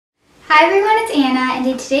Hi everyone, it's Anna, and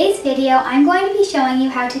in today's video I'm going to be showing you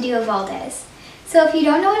how to do a Valdez. So if you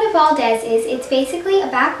don't know what a Valdez is, it's basically a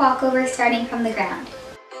back walkover starting from the ground.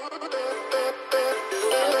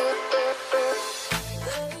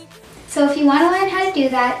 So if you want to learn how to do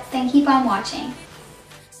that, then keep on watching.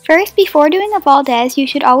 First, before doing a Valdez, you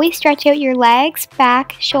should always stretch out your legs,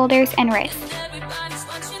 back, shoulders, and wrists.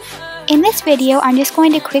 In this video, I'm just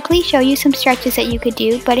going to quickly show you some stretches that you could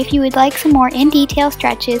do, but if you would like some more in-detail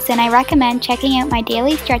stretches, then I recommend checking out my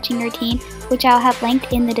daily stretching routine, which I'll have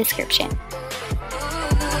linked in the description.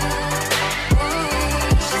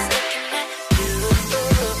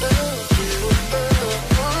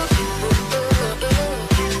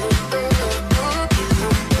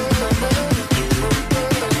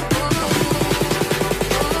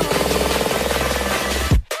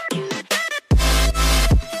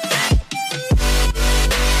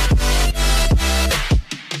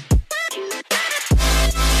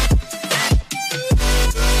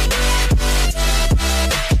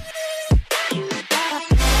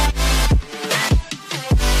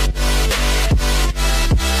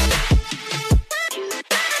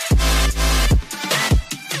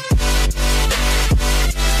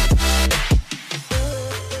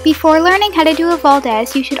 Before learning how to do a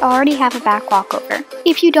Valdez, you should already have a back walkover.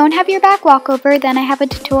 If you don't have your back walkover, then I have a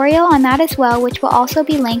tutorial on that as well, which will also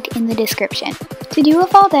be linked in the description. To do a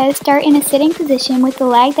Valdez, start in a sitting position with the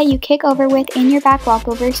leg that you kick over with in your back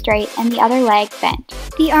walkover straight and the other leg bent.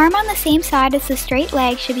 The arm on the same side as the straight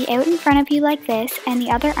leg should be out in front of you like this and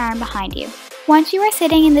the other arm behind you. Once you are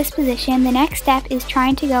sitting in this position, the next step is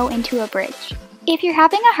trying to go into a bridge. If you're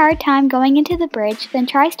having a hard time going into the bridge, then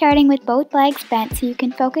try starting with both legs bent so you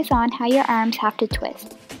can focus on how your arms have to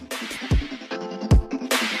twist.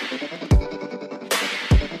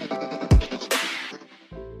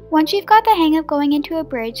 Once you've got the hang of going into a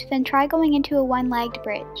bridge, then try going into a one-legged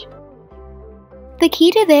bridge. The key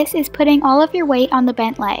to this is putting all of your weight on the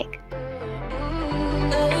bent leg.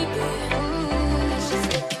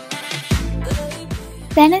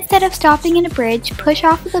 Then instead of stopping in a bridge, push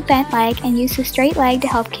off of the bent leg and use the straight leg to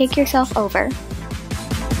help kick yourself over.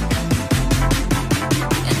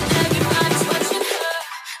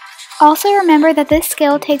 Also remember that this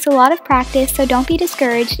skill takes a lot of practice, so don't be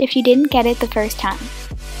discouraged if you didn't get it the first time.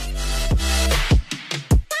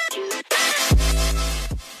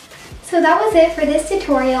 So that was it for this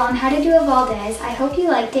tutorial on how to do a Valdez. I hope you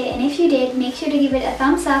liked it, and if you did, make sure to give it a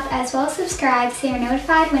thumbs up as well as subscribe so you're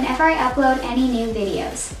notified whenever I upload any new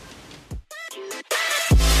videos.